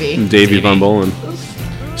Davey. Davey Davey. Bumble. And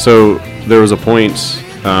so there was a point,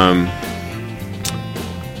 I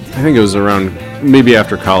think it was around maybe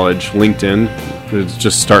after college, LinkedIn was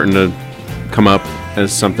just starting to come up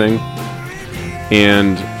as something.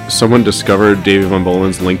 And someone discovered Davey Von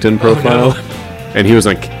Bolen's LinkedIn profile. And he was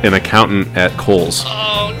like an accountant at Kohl's.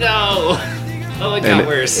 Oh, no! Oh, it got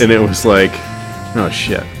worse. And it was like, oh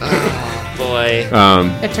shit. Boy.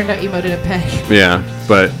 It turned out Emo didn't pay. Yeah,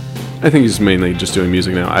 but I think he's mainly just doing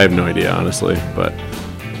music now. I have no idea, honestly, but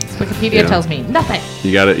Wikipedia Yeah. tells me nothing.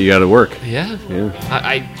 you gotta work. Yeah. Yeah.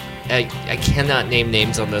 I cannot name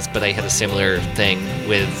names on this, but I had a similar thing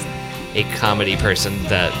with a comedy person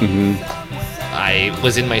that I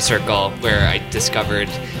was in my circle where I discovered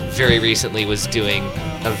very recently was doing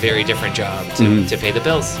a very different job to pay the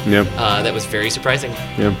bills. Yeah. That was very surprising.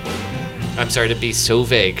 Yeah. I'm sorry to be so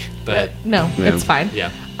vague, but No, Yeah. it's fine.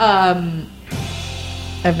 yeah.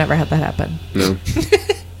 I've never had that happen. No.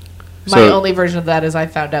 My So- only version of that is I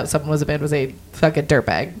found out someone was a fucking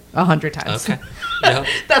dirtbag 100 times. Okay. No.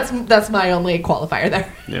 That's my only qualifier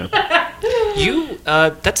there. Yeah. You,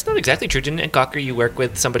 that's not exactly true. Didn't at Gawker you work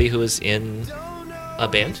with somebody who was in a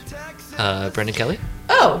band? Brendan Kelly?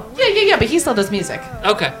 Oh, yeah, but he still does music.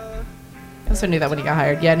 Okay. I also knew that when he got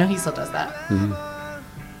hired. Yeah, no, he still does that.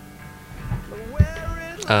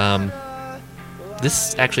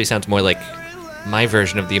 This actually sounds more like my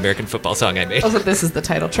version of the American football song I made. Also, this is the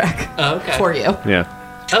title track Oh, okay. for you. Yeah.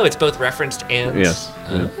 Oh, it's both referenced and... Yes.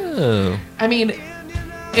 Yeah. Oh. I mean,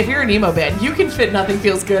 if you're an emo band, you can fit Nothing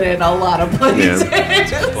Feels Good in a lot of places.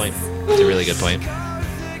 Good point. It's a really good point.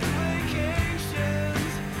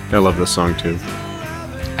 I love this song too.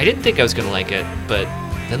 I didn't think I was going to like it, but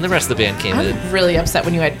then the rest of the band came in. I'm really upset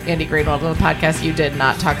when you had Andy Greenwald on the podcast. You did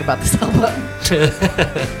not talk about this album.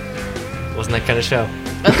 Wasn't that kind of show.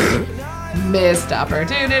 Missed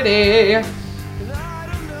opportunity.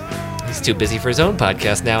 He's too busy for his own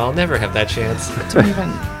podcast now. I'll never have that chance.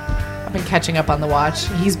 I've been catching up on the watch.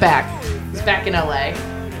 He's back. He's back in LA.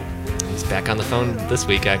 He's back on the phone this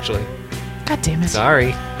week, actually. God damn it.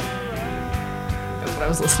 Sorry. That's what I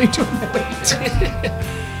was listening to on my way here.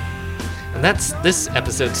 And that's this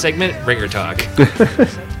episode segment, Ringer Talk.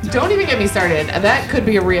 Don't even get me started. That could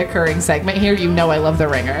be a reoccurring segment here. You know I love The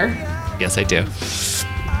Ringer. Yes, I do.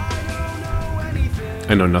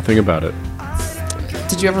 I know nothing about it.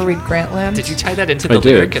 Did you ever read Grantland? Did you tie that into I the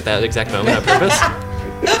did. lyric at that exact moment on purpose?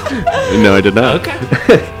 No, I did not. Okay.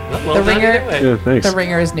 Well, The done Ringer- either way. Yeah, thanks. The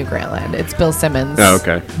Ringer is New Grantland. It's Bill Simmons' Oh,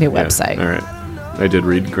 okay. new Yeah, website. All right. I did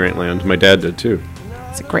read Grantland. My dad did too.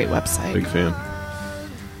 It's a great website. Big fan.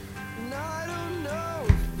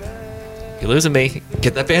 You're losing me.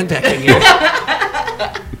 Get that band back in here.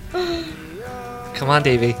 Come on,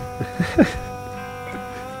 Davey.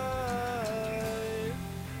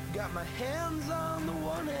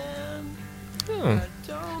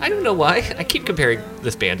 I don't know why. I keep comparing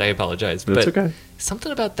this band. I apologize. That's but okay.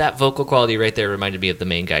 something about that vocal quality right there reminded me of the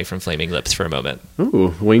main guy from Flaming Lips for a moment.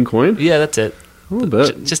 Ooh, Wayne Coyne? Yeah, that's it. A little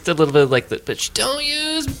bit. Just a little bit like the, but you don't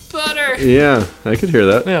use butter. Yeah, I could hear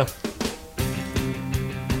that. Yeah.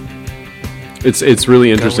 It's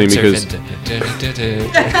really interesting because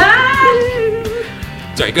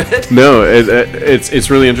Sorry, go ahead. no, it's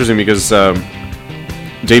really interesting because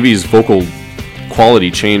Davey's vocal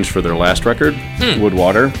quality changed for their last record,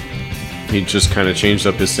 Woodwater. He just kind of changed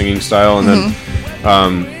up his singing style, and then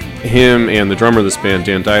him and the drummer of this band,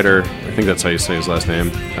 Dan Dieter, I think that's how you say his last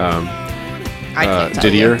name, I can't tell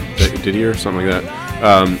Didier, you. Didier, something like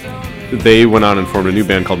that. They went on and formed a new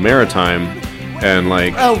band called Maritime, and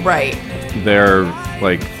like Oh, right. their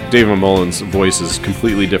like David Mullen's voice is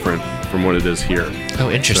completely different from what it is here. Oh,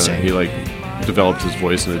 So interesting. he like developed his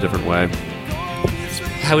voice in a different way.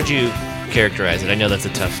 How would you characterize it? I know that's a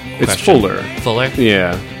tough It's question. fuller. Fuller?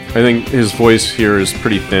 Yeah, I think his voice here is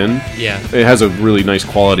pretty thin. Yeah. It has a really nice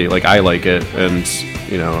quality. Like I like it, and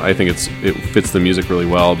you know I think it fits the music really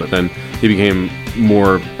well. But then he became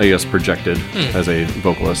more, I guess, projected as a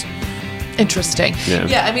vocalist. Interesting.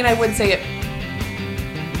 Yeah. I mean, I would say it.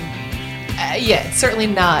 Yeah, it's certainly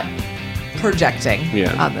not projecting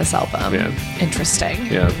Yeah. on this album. Yeah. Interesting.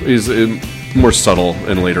 Yeah, he's more subtle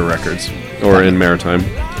in later records or in Maritime.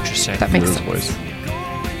 Interesting. That makes His sense. voice.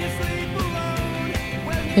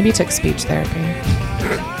 Maybe he took speech therapy.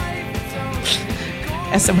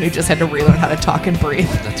 As someone who just had to relearn how to talk and breathe,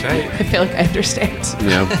 That's right. I feel like I understand.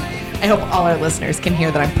 Yeah. I hope all our listeners can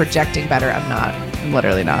hear that I'm projecting better. I'm not. I'm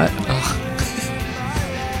literally not.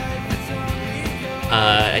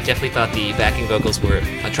 I definitely thought the backing vocals were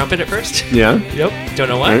a trumpet at first. Yeah. Yep. Don't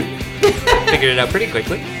know why. Right. Figured it out pretty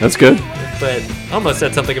quickly, That's good. but almost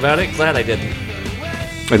said something about it. Glad I didn't.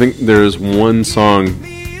 I think there's one song.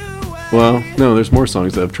 Well, no, there's more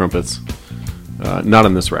songs that have trumpets. Not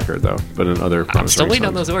on this record though, but in other. I'm Promise still Ring waiting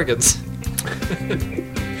on songs. those organs.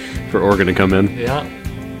 For organ to come in. Yeah.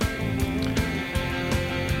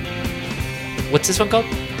 What's this one called?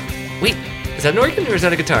 Wait, is that an organ or is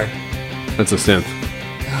that a guitar? That's a synth.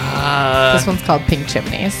 This one's called Pink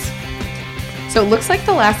Chimneys. So it looks like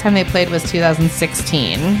the last time they played was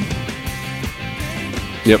 2016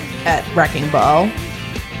 Yep. at Wrecking Ball.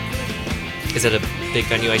 Is it a big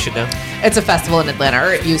venue I should know? It's a festival in Atlanta,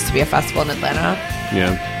 or it used to be a festival in Atlanta.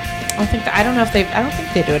 Yeah. I don't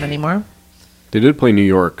think they do it anymore. They did play New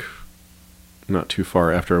York not too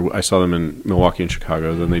far after. I saw them in Milwaukee and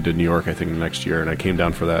Chicago. Then they did New York, I think, next year, and I came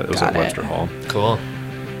down for that. It was Got at it. Webster Hall. Cool.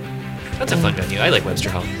 That's a fun venue. I like Webster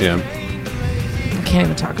Hall. Yeah. I can't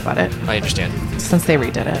even talk about it I understand. since they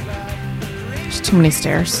redid it. There's too many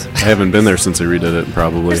stairs. I haven't been there since they redid it,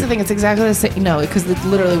 probably. Here's the thing, it's exactly the same. No, because it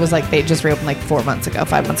literally was like they just reopened like 5 months ago.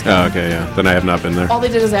 Oh, okay, yeah. Then I have not been there. All they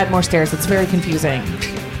did is add more stairs. It's very confusing.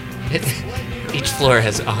 Each floor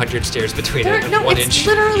has 100 stairs between it. And No, 1 it's inch.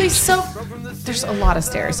 literally so. There's a lot of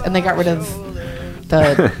stairs, and they got rid of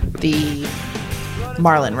the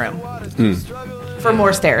Marlin room for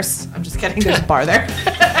more stairs. I'm just kidding. There's a bar there and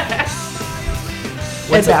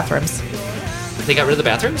What's it? bathrooms. They got rid of the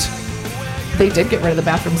bathrooms? They did get rid of the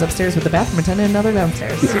bathrooms upstairs with the bathroom attendant and another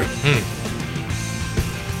downstairs.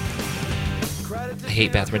 I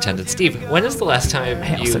hate bathroom attendants. Steve, when is the last time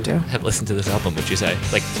I you also do. have listened to this album, would you say?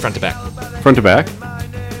 Like, front to back? Front to back?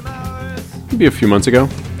 Maybe a few months ago.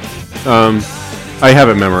 I have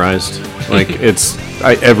it memorized. Like,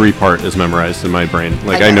 every part is memorized in my brain.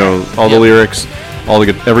 Like, I I got know it. all the Yep. lyrics,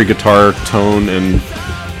 every guitar tone, and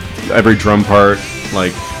every drum part.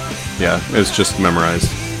 Like, yeah, it's just memorized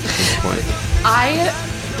at this point.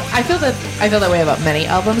 I feel that way about many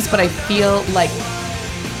albums, but I feel like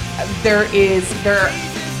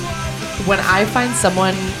when I find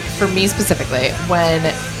someone, for me specifically, when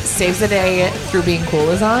Saves the Day Through Being Cool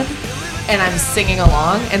is on and I'm singing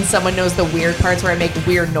along and someone knows the weird parts where I make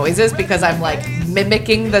weird noises because I'm like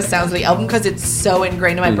mimicking the sounds of the album because it's so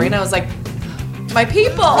ingrained in my brain, I was like, my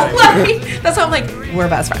people. Like, that's how I'm like, we're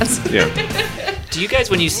best friends. Yeah. Do you guys,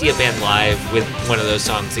 when you see a band live with one of those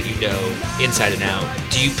songs that you know inside and out,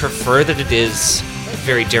 do you prefer that it is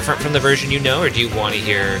very different from the version you know, or do you want to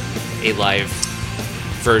hear a live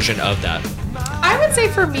version of that? I would say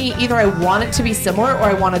for me, either I want it to be similar or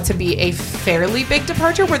I want it to be a fairly big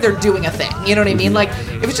departure where they're doing a thing. You know what I mean? Like,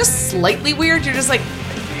 if it's just slightly weird, you're just like,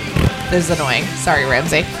 this is annoying. Sorry,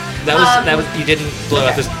 Ramsey. That was you didn't blow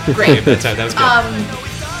up this Great. that time. That was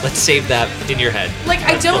good. Let's save that in your head. Like,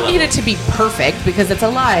 I don't need it to be perfect because it's a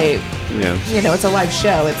live, Yeah. you know, it's a live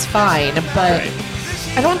show. It's fine. But Right.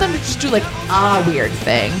 I don't want them to just do, like, a weird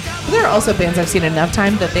thing. But there are also bands I've seen enough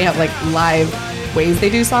time that they have, like, live ways they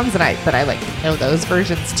do songs, and I like know those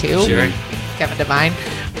versions too. Sure. Kevin Devine.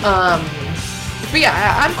 But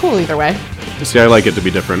yeah, I'm cool either way. See, I like it to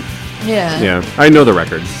be different. Yeah. Yeah, I know the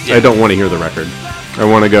record. Yeah. I don't want to hear the record. I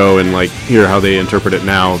want to go and like hear how they interpret it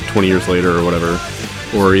now, 20 years later or whatever,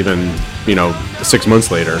 or even 6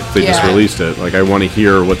 months later. If they just Yeah. released it. Like I want to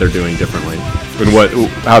hear what they're doing differently and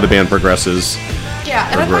how the band progresses. Yeah,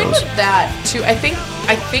 and Or I'm fine grows. with that too. I think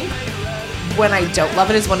when I don't love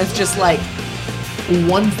it is when it's just like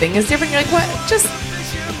one thing is different. You're like, what? Just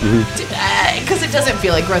because it doesn't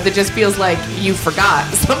feel like growth. It just feels like you forgot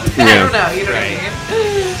something. I Yeah. don't know. You know Right. what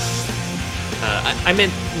I mean? I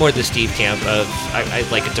meant more the Steve camp of I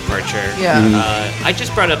like a departure. Yeah. I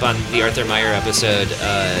just brought up on the Arthur Meyer episode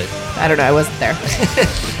I don't know. I wasn't there.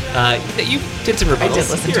 that you did some rebuttals. I did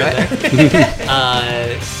listen here to and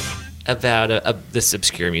there. About this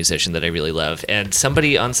obscure musician that I really love, and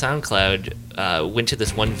somebody on SoundCloud went to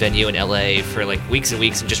this one venue in LA for like weeks and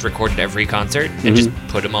weeks and just recorded every concert and just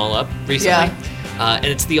put them all up recently. Yeah. And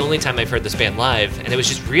it's the only time I've heard this band live, and it was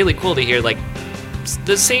just really cool to hear like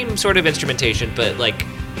the same sort of instrumentation, but like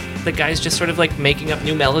the guy's just sort of like making up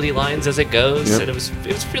new melody lines as it goes, Yep. and it was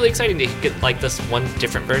really exciting to get like this one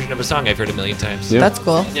different version of a song I've heard a million times. Yeah. That's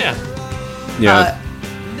cool. Yeah, Yeah,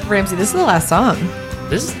 Ramsey, this is the last song.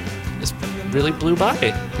 this really blew by.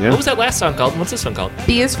 Yeah. What was that last song called? What's this one called?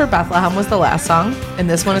 B is for Bethlehem was the last song, and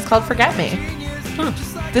this one is called Forget Me.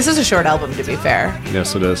 This is a short album, to be fair,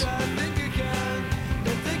 yes, it is.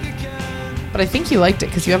 but I think you liked it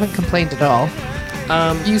because you haven't complained at all.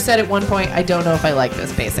 You said at one point, I don't know if I like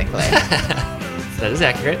this, basically. That is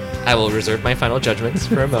accurate. I will reserve my final judgments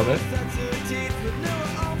for a moment.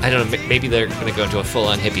 I don't know. Maybe they're going to go into a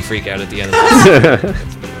full-on hippie freak out at the end of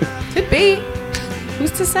this. Could be.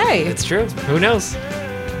 Who's to say? It's true. Who knows?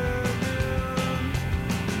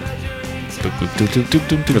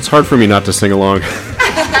 It's hard for me not to sing along.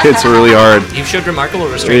 It's really hard. You've showed remarkable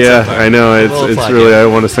restraint. Yeah, so far. I know. We'll It's applaud really. you. I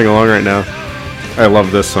want to sing along right now. I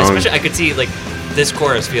love this song. Especially, I could see like this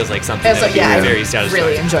chorus feels like something And so, that would yeah, be I'm very satisfying.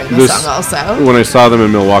 really enjoying the This- song also. When I saw them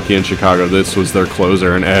in Milwaukee and Chicago, this was their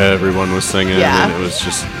closer, and everyone was singing, Yeah. and it was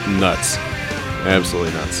just nuts.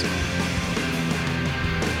 Absolutely nuts.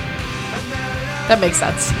 That makes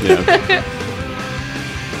sense. Yeah.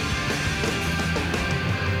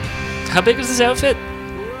 How big is this outfit?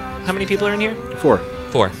 How many people are in here? 4.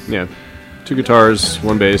 4. Yeah. 2 guitars,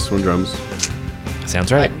 1 bass, 1 drums.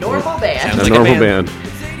 Sounds A right. normal band. Sounds A like a normal band.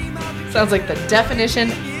 band. Sounds like the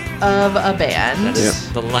definition of a band. That's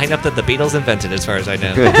the lineup that the Beatles invented, as far as I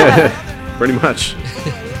know. Pretty much.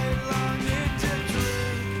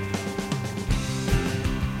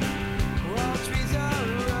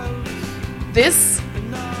 This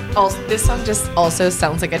song just also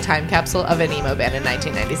sounds like a time capsule of an emo band in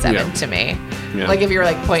 1997 Yeah. to me. Yeah. Like if you were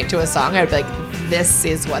like point to a song, I'd be like, this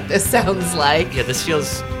is what this sounds like. Yeah, this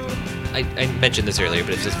feels. I mentioned this earlier,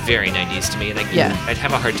 but it's just very 90s to me, and Yeah. I'd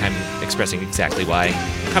have a hard time expressing exactly why.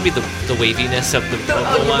 Probably the waviness of the.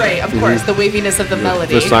 Oh, you're right, of course, the waviness of the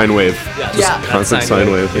melody. The sine wave. Yeah, Just Yeah. constant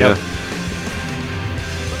sine wave. Yep. Yeah.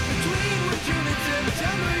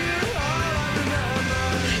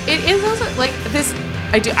 It is also like this.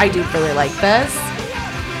 I do really like this,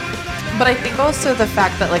 but I think also the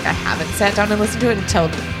fact that like I haven't sat down and listened to it until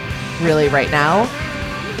really right now.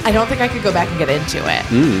 I don't think I could go back and get into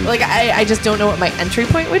it. Like I just don't know what my entry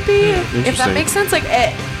point would be. If that Interesting. makes sense. Like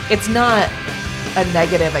it's not a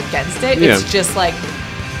negative against it. Yeah. It's just like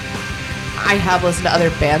I have listened to other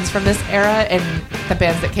bands from this era and the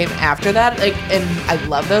bands that came after that. Like, and I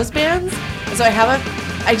love those bands. And so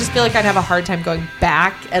I just feel like I'd have a hard time going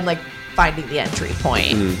back and like finding the entry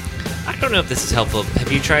point. I don't know if this is helpful.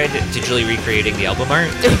 Have you tried digitally recreating the album art?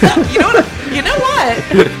 You know what?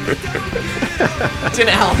 Didn't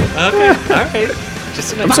help. Okay, all right.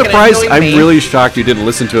 Just I'm Fucking surprised. annoyed I'm me. really shocked you didn't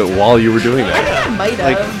listen to it while you were doing I that. think I might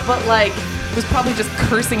Like- have, but like was probably just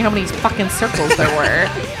cursing how many fucking circles there were.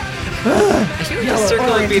 I feel like Yellow, the circle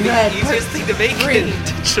would be orange, the red, easiest thing to make green. in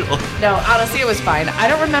digital. No, honestly, it was fine. I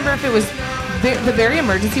don't remember if it was the very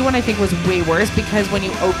emergency one. I think was way worse because when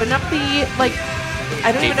you open up the like,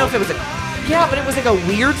 I don't even know if it was a Yeah, but it was like a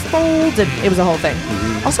weird fold, and it was a whole thing.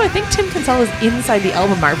 Also, I think Tim Kinsella is inside the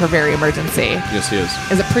album art for Very Emergency. Yes, he is.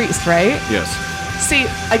 As a priest, right? Yes. See,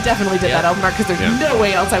 I definitely did that album art because there's no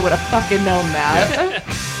way else I would have fucking known that.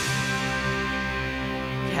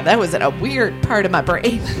 Yeah, that was in a weird part of my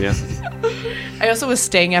brain. Yeah. I also was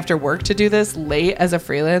staying after work to do this late as a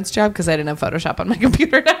freelance job because I didn't have Photoshop on my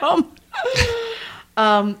computer at home.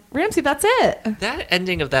 Ramsey, that's it. That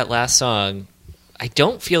ending of that last song, I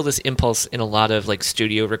don't feel this impulse in a lot of like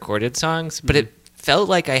studio recorded songs, but it felt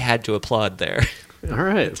like I had to applaud there. All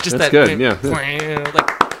right. Just That's that good. Yeah.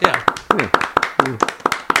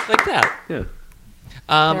 Like that. Yeah.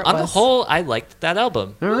 There it On the was. whole, I liked that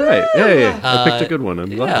album. All right. Yeah. I picked a good one. I'm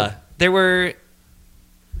glad. Yeah, there were.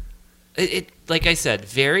 It like I said,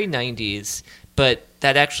 very 90s, but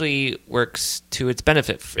that actually works to its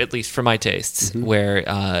benefit, at least for my tastes,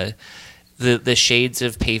 where the shades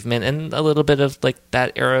of Pavement and a little bit of like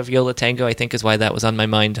that era of Yola Tango, I think, is why that was on my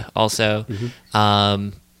mind. Also,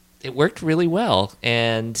 it worked really well,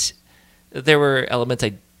 and there were elements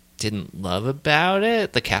I didn't love about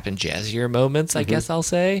it, the Cap'n Jazzier moments, I guess I'll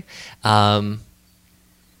say.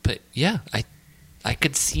 But yeah, I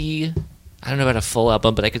could see, I don't know about a full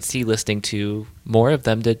album, but I could see listening to more of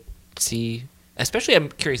them to see, especially I'm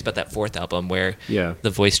curious about that fourth album where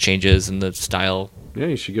the voice changes and the style. Yeah,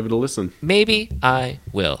 you should give it a listen. Maybe I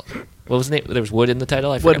will. What was the name? There was wood in the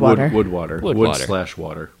title? I forgot. Water. Woodwater.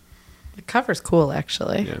 Woodwater. The cover's cool,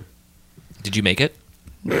 actually. Yeah. Did you make it?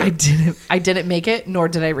 I didn't make it, nor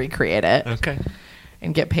did I recreate it. Okay.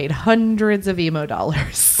 And get paid hundreds of emo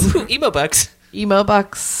dollars. Ooh, emo bucks. Emo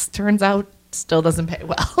bucks, turns out, still doesn't pay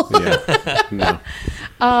well. Yeah. No.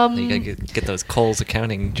 You gotta get those Kohl's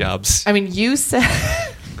accounting jobs. I mean, you said...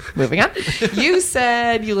 Moving on. You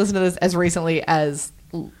said you listened to this as recently as,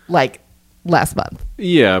 like, last month.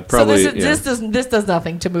 Yeah, probably. So this does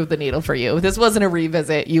nothing to move the needle for you. This wasn't a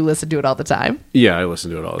revisit. You listen to it all the time. Yeah, I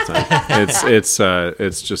listen to it all the time.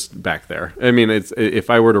 It's just back there. I mean, if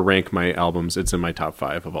I were to rank my albums, it's in my top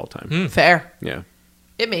 5 of all time. Fair. Yeah.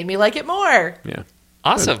 It made me like it more. Yeah.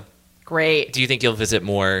 Awesome. Great. Do you think you'll visit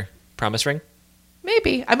more Promise Ring?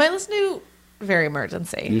 Maybe. I might listen to Very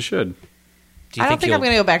Emergency. You should. Do you I don't think you'll- I'm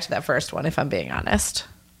going to go back to that first one, if I'm being honest.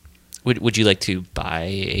 Would you like to buy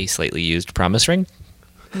a slightly used Promise Ring?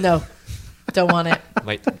 No. Don't want it.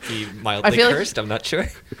 Might be mildly feel like- cursed. I'm not sure.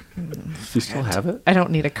 Do you still have it? I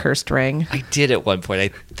don't need a cursed ring. I did at one point. I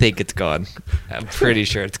think it's gone. I'm pretty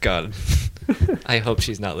sure it's gone. I hope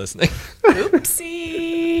she's not listening.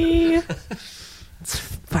 Oopsie. It's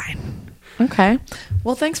fine. Okay.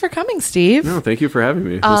 Well, thanks for coming, Steve. No, thank you for having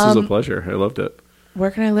me. This is a pleasure. I loved it. Where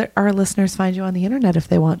can our listeners find you on the internet if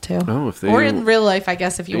they want to? Oh, if they or in real life, I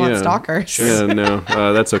guess, if you want stalkers. Yeah, no,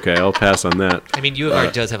 that's okay. I'll pass on that. I mean, U of R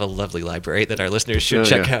does have a lovely library that our listeners should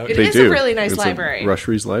check out. It They is do. a really nice It's library.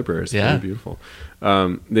 Rushery's library. It's Yeah. really beautiful.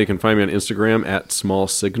 They can find me on Instagram at small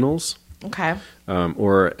signals, Okay.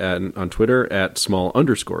 or on Twitter at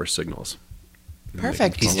small_signals.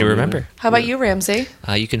 Perfect. Easy to remember. How about you, Ramsey?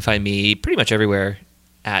 You can find me pretty much everywhere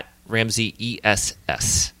at Ramsey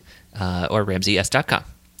ESS or RamseyS.com.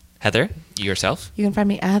 Heather, yourself? You can find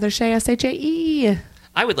me at Heather Shea, SHAE.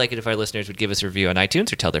 I would like it if our listeners would give us a review on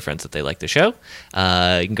iTunes or tell their friends that they like the show.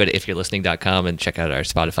 You can go to ifyou'relistening.com and check out our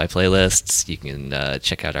Spotify playlists. You can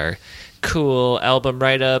check out our cool album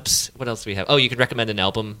write-ups. What else do we have? Oh, you can recommend an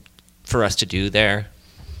album for us to do there.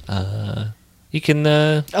 You can...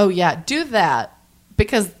 Oh, yeah. Do that.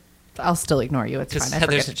 Because I'll still ignore you. It's 'Cause fine. I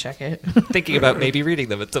forget Heather's- to check it. thinking about maybe reading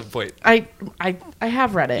them at some point. I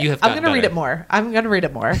have read it. You have I'm gotten going to read better. it more. I'm going to read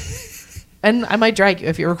it more. And I might drag you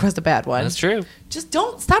if you request a bad one. That's true. Just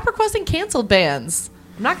don't stop requesting canceled bands.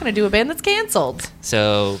 I'm not going to do a band that's canceled.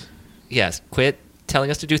 So, yes, quit telling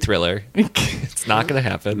us to do Thriller. It's not going to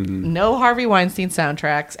happen. No Harvey Weinstein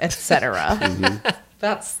soundtracks, etc.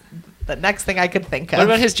 That's the next thing I could think of. What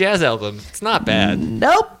about his jazz album? It's not bad.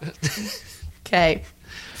 Nope. Okay.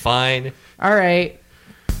 Fine. All right.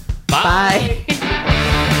 Bye. Bye.